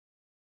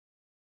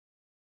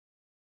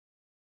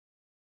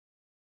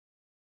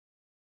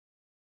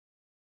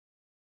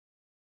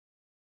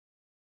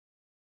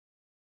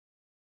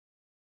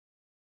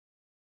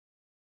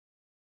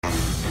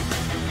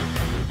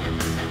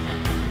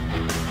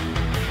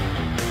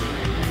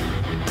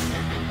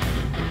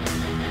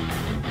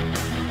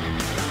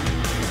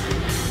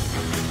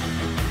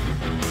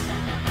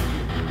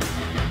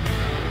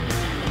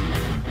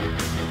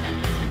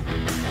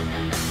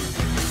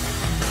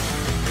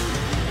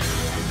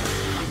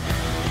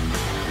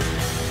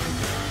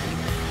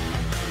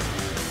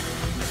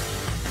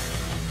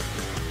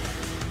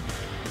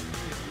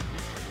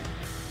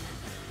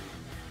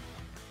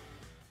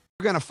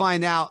going to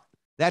find out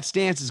that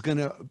stance is going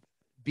to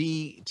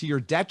be to your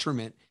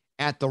detriment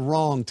at the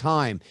wrong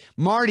time.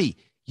 Marty,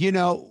 you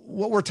know,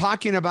 what we're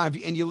talking about,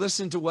 and you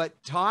listen to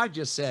what Todd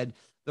just said,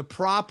 the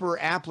proper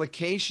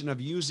application of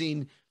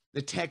using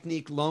the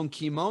technique lone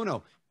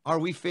kimono. Are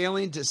we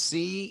failing to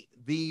see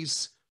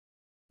these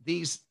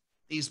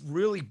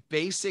really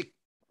basic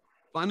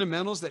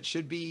fundamentals that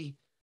should be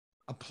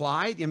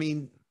applied? I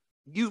mean,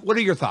 what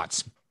are your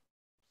thoughts?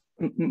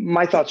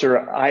 My thoughts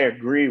are, I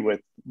agree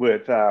with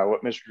what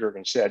Mr.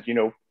 Durgan said. You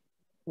know,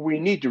 we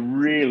need to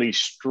really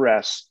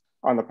stress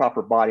on the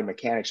proper body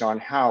mechanics on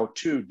how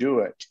to do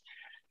it.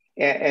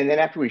 And then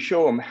after we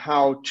show them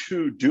how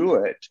to do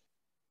it,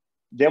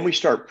 then we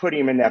start putting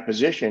them in that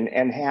position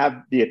and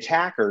have the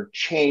attacker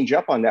change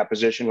up on that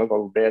position a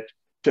little bit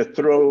to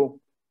throw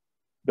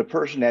the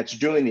person that's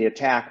doing the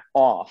attack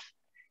off.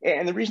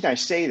 And the reason I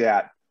say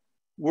that,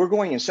 we're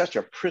going in such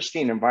a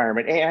pristine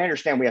environment. And I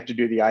understand we have to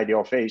do the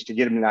ideal phase to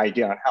get them an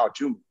idea on how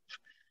to move.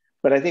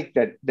 But I think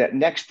that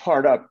next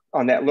part up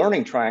on that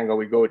learning triangle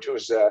we go to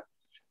is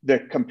the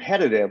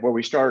competitive, where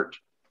we start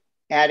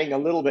adding a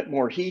little bit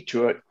more heat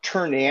to it,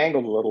 turn the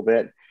angle a little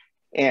bit,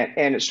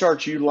 and it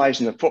starts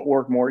utilizing the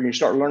footwork more. You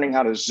start learning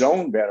how to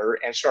zone better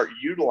and start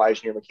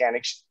utilizing your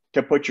mechanics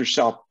to put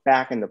yourself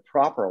back in the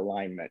proper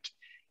alignment.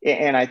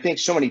 And I think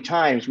so many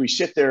times we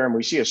sit there and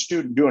we see a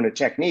student doing a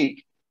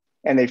technique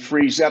and they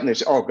freeze up and they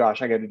say, oh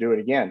gosh, I got to do it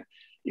again.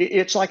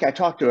 It's like I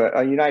talked to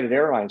a United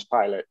Airlines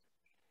pilot,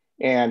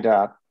 and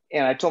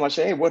I told him, I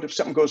said, hey, what if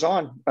something goes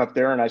on up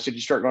there? And I said,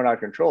 you start going out of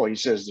control. He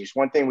says, there's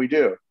one thing we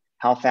do.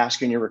 How fast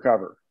can you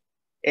recover?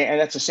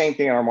 And that's the same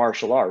thing in our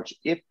martial arts.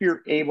 If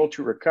you're able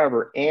to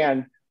recover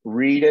and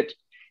read it,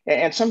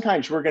 and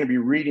sometimes we're going to be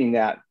reading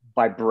that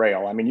by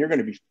braille. I mean, you're going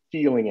to be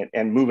feeling it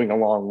and moving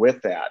along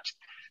with that.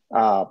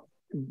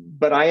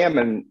 But I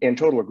am in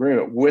total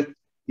agreement with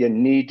you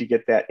need to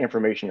get that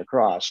information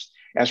across.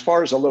 As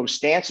far as the low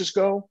stances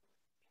go,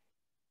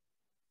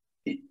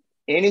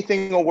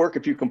 anything will work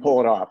if you can pull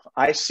it off.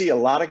 I see a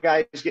lot of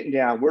guys getting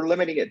down. We're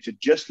limiting it to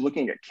just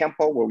looking at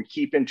Kenpo, where we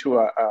keep into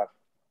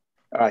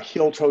a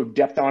heel toe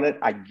depth on it.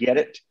 I get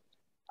it.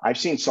 I've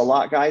seen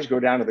Salat guys go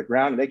down to the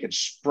ground and they can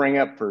spring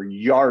up for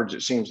yards,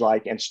 it seems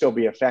like, and still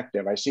be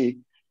effective. I see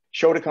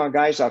Shotokan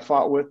guys I've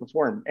fought with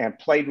before and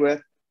played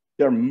with.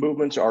 Their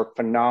movements are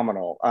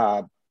phenomenal.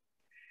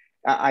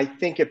 I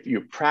think if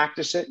you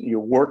practice it and you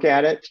work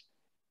at it,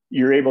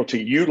 you're able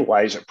to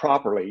utilize it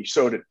properly.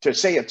 So to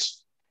say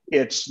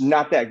it's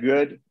not that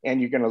good and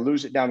you're going to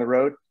lose it down the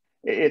road,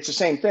 it's the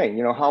same thing.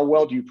 You know, how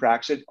well do you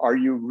practice it? Are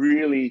you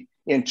really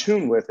in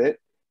tune with it?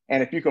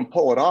 And if you can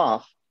pull it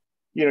off,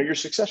 you know, your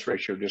success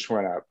ratio just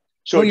went up.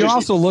 So well, you're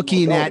also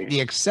looking at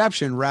the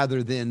exception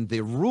rather than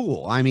the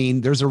rule. I mean,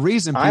 there's a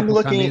reason people I'm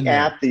looking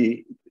at there.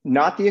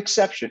 not the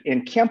exception.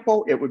 In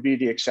Kenpo, it would be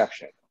the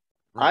exception.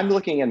 Right. I'm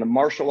looking in the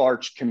martial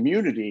arts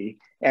community,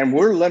 and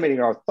we're limiting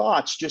our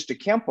thoughts just to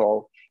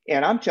Kenpo.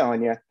 And I'm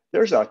telling you,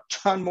 there's a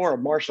ton more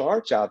of martial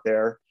arts out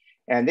there,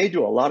 and they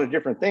do a lot of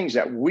different things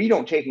that we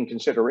don't take in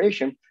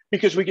consideration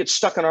because we get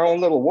stuck in our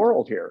own little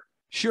world here.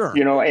 Sure.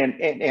 You know,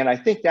 and I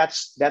think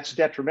that's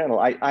detrimental.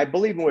 I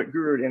believe in what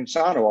Guru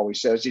Insano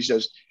always says. He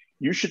says,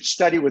 you should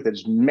study with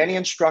as many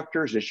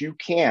instructors as you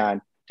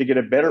can to get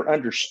a better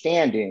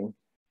understanding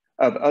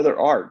of other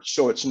arts.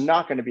 So it's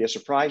not going to be a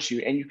surprise to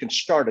you, and you can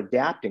start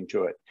adapting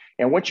to it.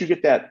 And once you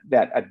get that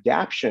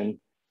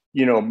adaption,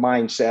 you know,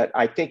 mindset,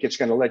 I think it's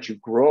going to let you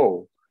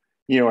grow,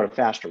 you know, at a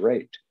faster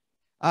rate.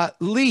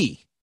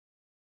 Lee,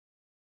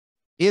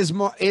 is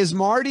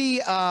Marty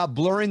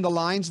blurring the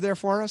lines there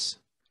for us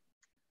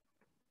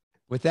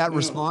with that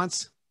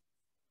response?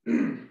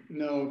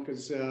 No,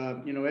 because,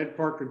 you know, Ed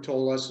Parker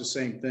told us the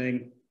same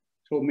thing,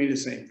 told me the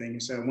same thing. He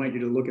said, I want you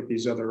to look at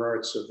these other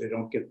arts so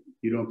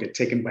you don't get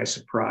taken by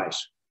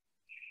surprise.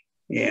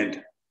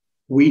 And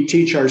we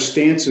teach our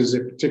stances a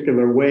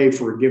particular way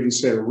for a given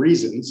set of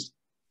reasons.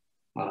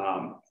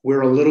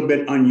 We're a little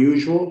bit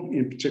unusual,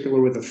 in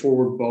particular with the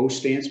forward bow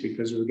stance,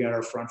 because we've got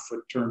our front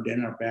foot turned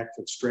in, our back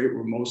foot straight,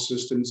 where most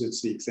systems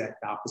it's the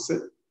exact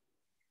opposite.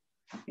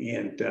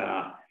 And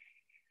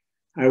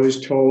I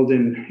was told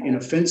in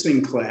a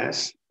fencing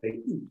class,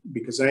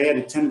 because I had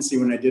a tendency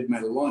when I did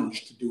my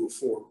lunge to do a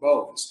forward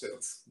bow instead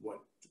of what,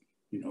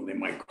 you know, they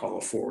might call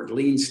a forward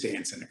lean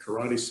stance in a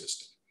karate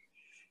system.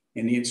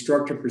 And the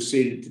instructor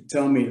proceeded to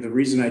tell me the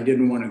reason I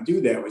didn't want to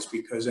do that was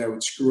because I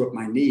would screw up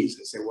my knees.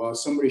 I said, well,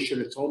 somebody should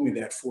have told me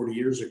that 40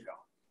 years ago.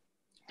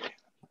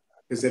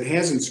 Because it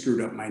hasn't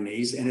screwed up my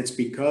knees, and it's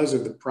because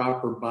of the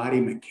proper body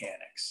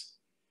mechanics.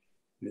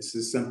 This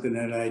is something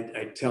that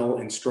I tell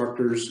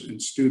instructors and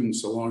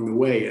students along the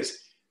way is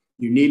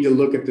you need to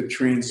look at the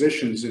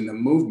transitions in the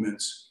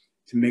movements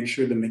to make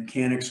sure the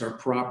mechanics are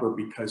proper,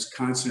 because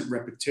constant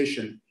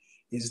repetition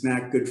is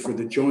not good for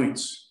the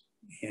joints,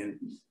 and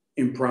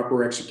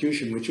improper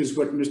execution, which is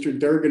what Mr.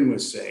 Durgan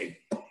was saying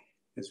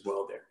as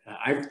well there.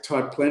 I've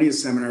taught plenty of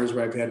seminars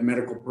where I've had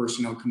medical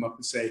personnel come up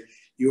and say,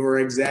 you are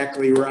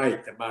exactly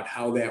right about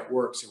how that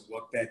works and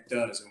what that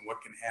does and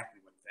what can happen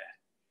with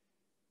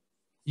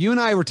You and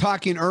I were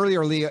talking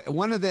earlier, Leah.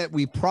 One of that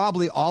we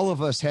probably all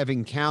of us have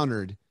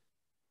encountered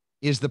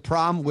is the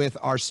problem with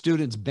our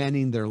students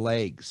bending their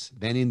legs,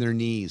 bending their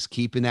knees,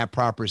 keeping that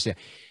proper stance.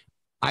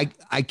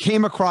 I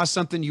came across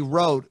something you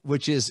wrote,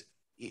 which is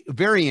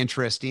very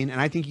interesting,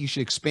 and I think you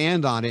should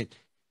expand on it.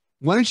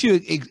 Why don't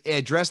you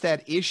address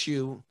that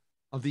issue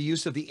of the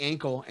use of the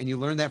ankle? And you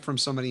learned that from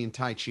somebody in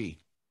Tai Chi.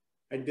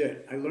 I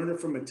did. I learned it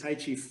from a Tai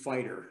Chi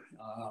fighter.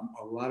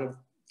 A lot of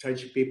Tai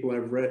Chi people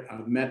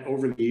I've met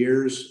over the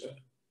years,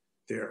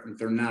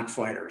 they're not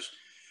fighters.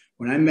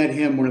 When I met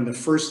him, one of the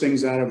first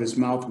things out of his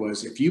mouth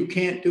was, if you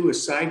can't do a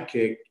side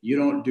kick, you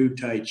don't do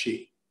Tai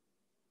Chi.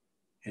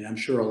 And I'm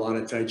sure a lot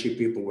of Tai Chi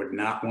people would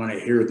not want to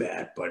hear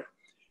that. But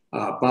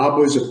Bob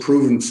was a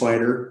proven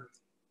fighter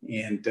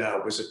and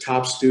was a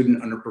top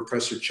student under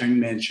Professor Cheng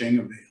Man-Ching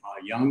of the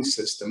Yang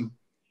system.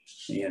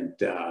 And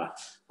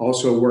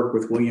also worked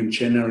with William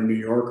Chin out of New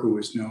York, who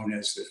was known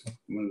as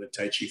one of the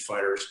Tai Chi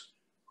fighters,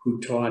 who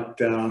taught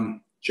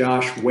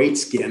Josh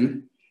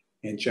Waitskin.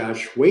 And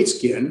Josh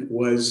Waitskin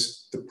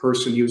was the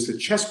person, he was the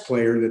chess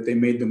player that they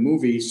made the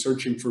movie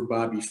Searching for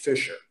Bobby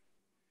Fischer.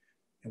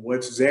 And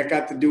what's that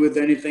got to do with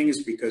anything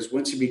is because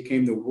once he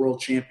became the world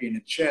champion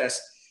in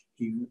chess,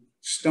 he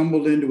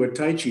stumbled into a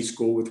Tai Chi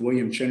school with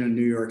William Chen in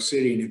New York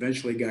City and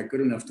eventually got good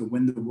enough to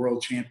win the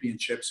world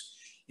championships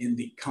in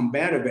the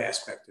combative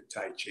aspect of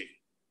Tai Chi.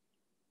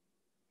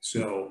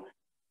 So,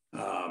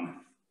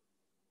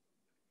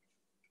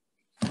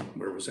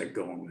 where was I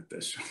going with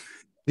this?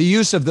 The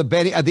use of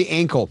the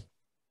ankle.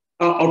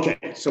 Oh,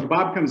 okay. So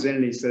Bob comes in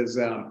and he says,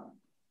 okay,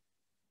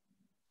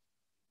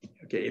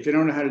 if you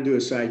don't know how to do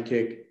a side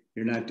kick,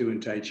 you're not doing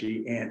Tai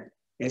Chi. And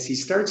as he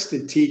starts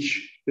to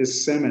teach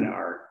this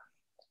seminar,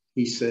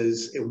 he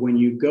says, when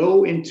you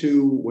go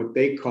into what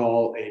they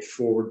call a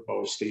forward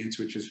bow stance,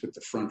 which is with the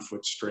front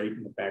foot straight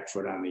and the back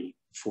foot on the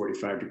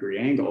 45-degree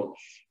angle,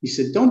 he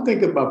said, don't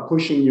think about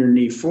pushing your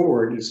knee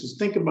forward. He says,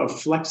 think about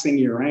flexing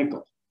your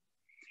ankle.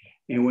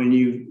 And when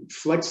you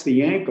flex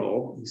the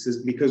ankle, he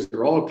says, because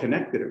they're all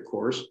connected, of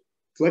course,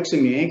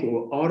 flexing the ankle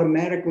will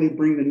automatically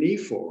bring the knee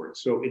forward.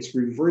 So it's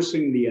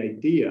reversing the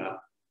idea,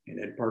 and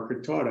Ed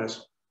Parker taught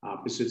us,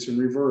 opposites in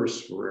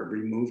reverse for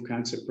every move,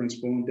 concept,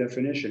 principle, and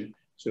definition.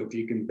 So if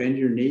you can bend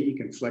your knee, you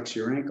can flex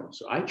your ankle.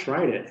 So I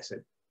tried it. I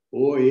said,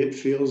 boy, it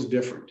feels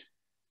different.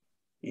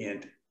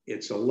 And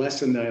it's a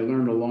lesson that I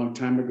learned a long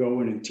time ago.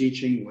 And in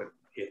teaching,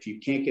 if you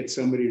can't get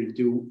somebody to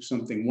do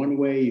something one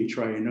way, you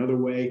try another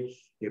way.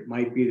 It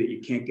might be that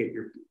you can't get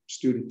your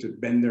student to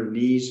bend their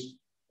knees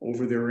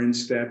over their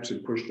insteps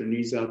and push their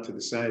knees out to the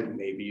side.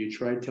 Maybe you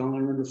try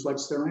telling them to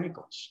flex their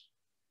ankles.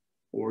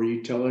 Or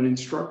you tell an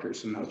instructor,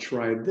 so now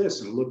try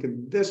this and look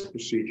at this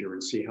procedure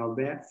and see how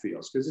that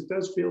feels, because it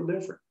does feel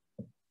different.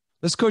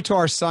 Let's go to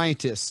our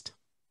scientist.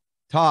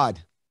 Todd,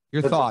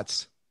 your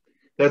thoughts.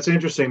 That's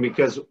interesting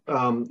because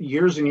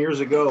years and years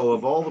ago,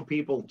 of all the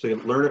people to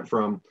learn it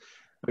from,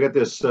 I got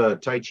this Tai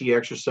Chi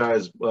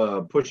exercise,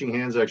 pushing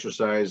hands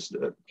exercise,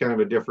 kind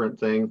of a different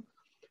thing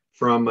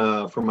from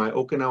my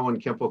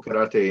Okinawan Kenpo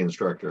karate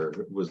instructor.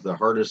 It was the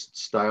hardest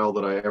style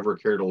that I ever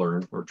cared to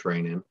learn or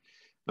train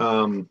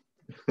in.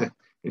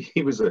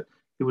 He was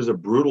a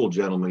brutal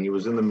gentleman. He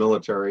was in the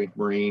military,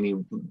 Marine. He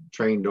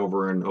trained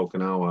over in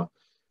Okinawa.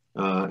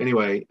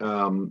 Anyway,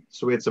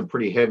 so we had some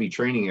pretty heavy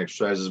training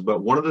exercises,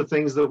 but one of the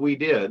things that we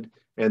did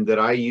and that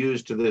I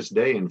use to this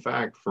day, in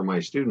fact, for my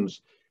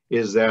students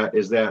is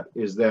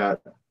that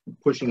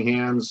pushing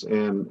hands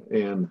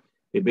and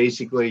it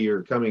basically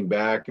you're coming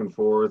back and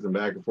forth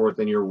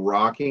and you're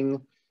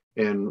rocking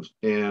and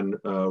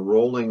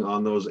rolling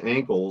on those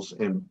ankles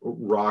and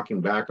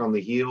rocking back on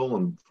the heel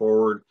and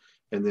forward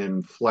and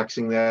then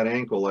flexing that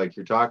ankle like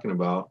you're talking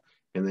about,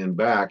 and then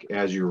back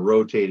as you're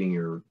rotating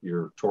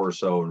your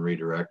torso and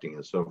redirecting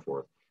and so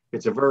forth.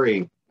 It's a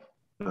very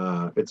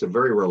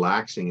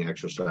relaxing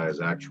exercise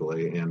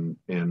actually,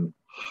 and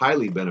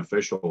highly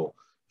beneficial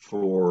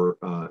for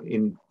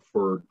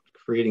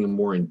creating a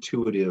more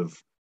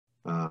intuitive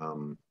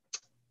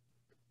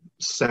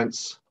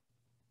sense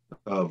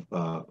of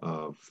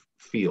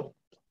feel.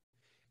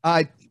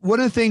 One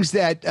of the things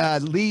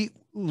that Lee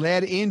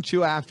led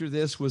into after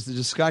this was the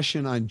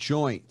discussion on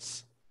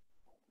joints.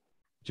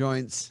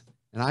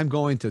 And I'm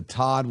going to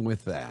Todd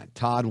with that.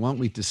 Todd, why don't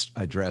we just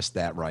address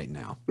that right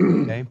now?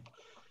 Okay.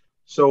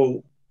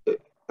 So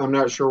I'm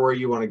not sure where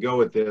you want to go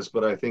with this,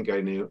 but I think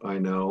I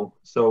know.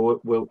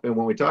 So and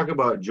when we talk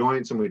about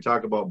joints and we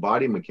talk about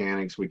body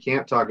mechanics, we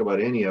can't talk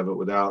about any of it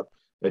without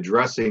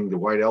addressing the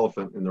white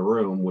elephant in the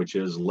room, which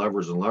is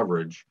levers and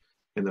leverage,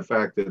 and the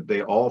fact that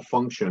they all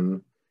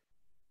function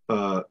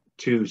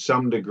to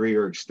some degree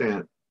or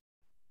extent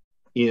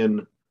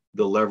in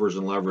the levers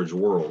and leverage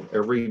world.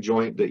 Every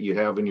joint that you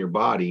have in your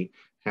body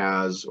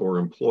has or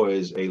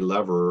employs a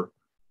lever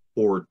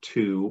or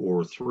two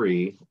or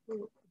three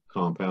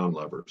compound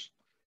levers.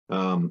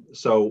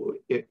 So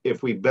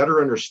if we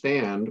better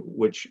understand,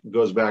 which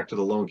goes back to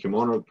the lone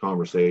kimono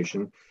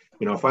conversation,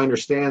 if I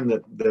understand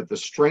that the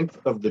strength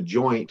of the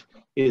joint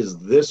is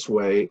this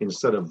way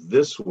instead of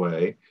this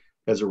way,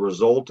 as a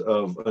result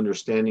of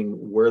understanding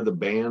where the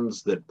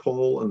bands that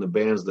pull and the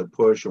bands that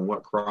push and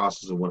what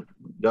crosses and what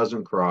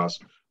doesn't cross,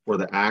 where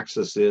the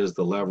axis is,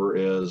 the lever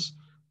is,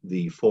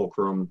 the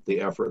fulcrum, the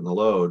effort, and the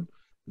load,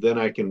 then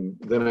I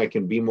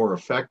can be more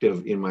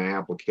effective in my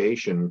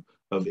application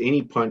of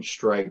any punch,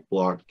 strike,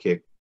 block,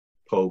 kick,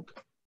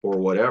 poke, or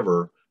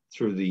whatever,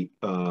 through the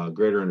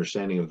greater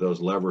understanding of those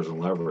levers and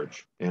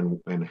leverage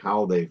and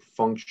how they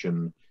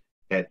function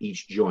at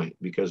each joint,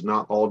 because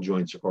not all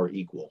joints are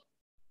equal.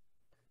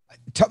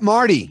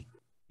 Marty,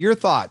 your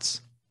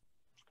thoughts?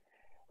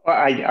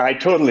 I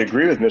totally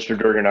agree with Mr.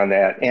 Durgan on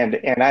that.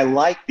 And I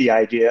like the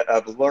idea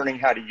of learning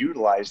how to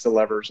utilize the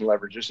levers and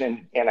leverages.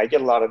 And I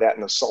get a lot of that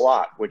in the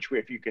Salat, which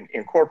if you can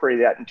incorporate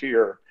that into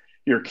your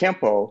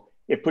Kenpo,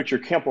 it puts your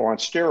Kenpo on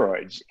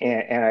steroids.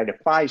 And I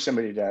defy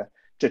somebody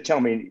to tell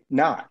me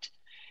not.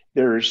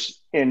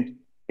 There's in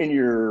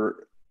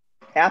your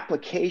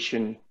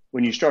application,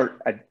 when you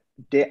start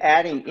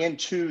adding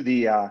into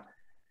the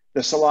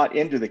Salat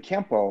into the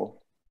Kenpo,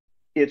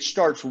 it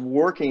starts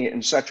working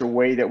in such a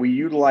way that we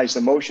utilize the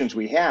motions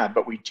we have,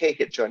 but we take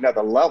it to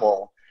another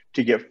level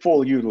to get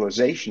full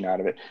utilization out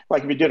of it.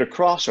 Like if we did a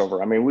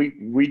crossover, I mean,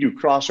 we do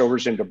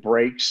crossovers into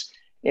breaks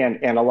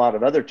and a lot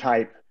of other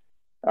type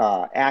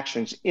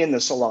actions in the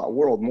Salat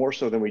world, more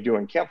so than we do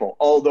in Kenpo,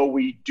 although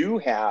we do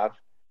have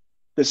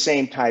the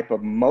same type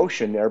of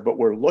motion there, but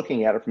we're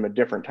looking at it from a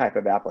different type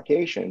of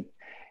application.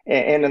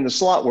 And in the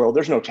Salat world,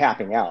 there's no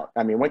tapping out.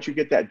 I mean, once you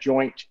get that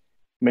joint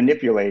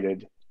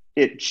manipulated,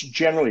 it's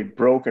generally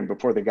broken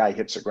before the guy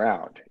hits the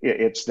ground.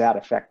 It's that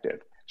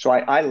effective. So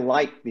I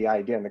like the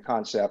idea and the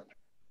concept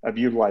of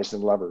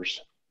utilizing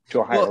levers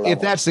to a higher level.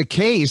 If that's the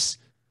case,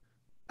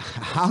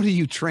 how do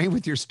you train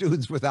with your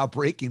students without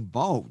breaking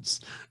bones?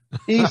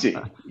 Easy.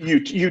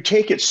 You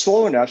take it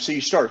slow enough so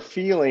you start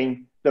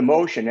feeling the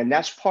motion, and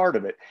that's part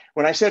of it.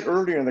 When I said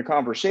earlier in the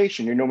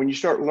conversation, you know, when you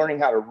start learning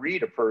how to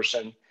read a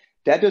person,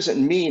 that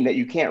doesn't mean that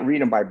you can't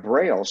read them by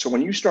Braille. So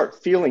when you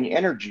start feeling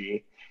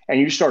energy and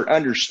you start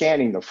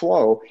understanding the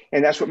flow,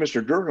 and that's what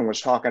Mr. Durgan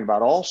was talking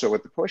about also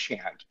with the push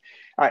hand.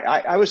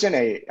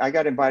 I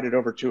got invited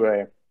over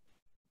to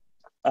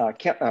a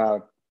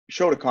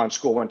Shotokan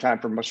school one time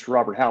from Mr.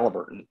 Robert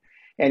Halliburton,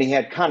 and he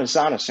had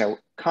Kanazawa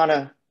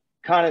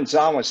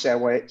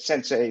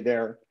Sensei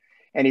there,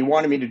 and he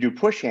wanted me to do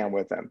push hand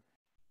with him.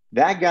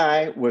 That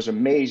guy was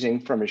amazing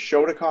from his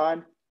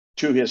Shotokan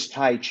to his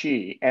Tai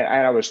Chi, and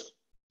I was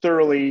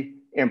thoroughly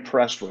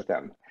impressed with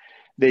him.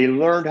 They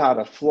learned how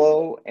to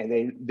flow,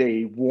 and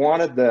they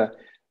wanted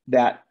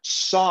that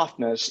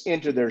softness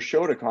into their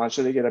Shotokan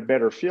so they get a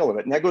better feel of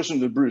it. And that goes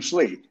into Bruce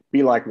Lee,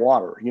 be like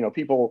water. You know,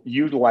 people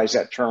utilize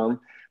that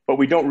term, but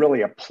we don't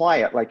really apply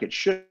it like it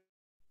should.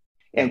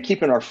 And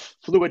keeping our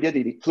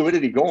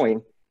fluidity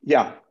going.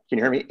 Yeah, can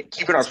you hear me?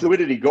 Keeping our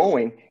fluidity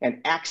going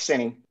and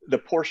accenting the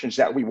portions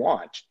that we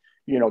want.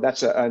 You know,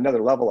 that's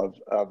another level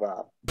of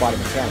body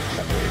mechanics,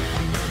 I believe.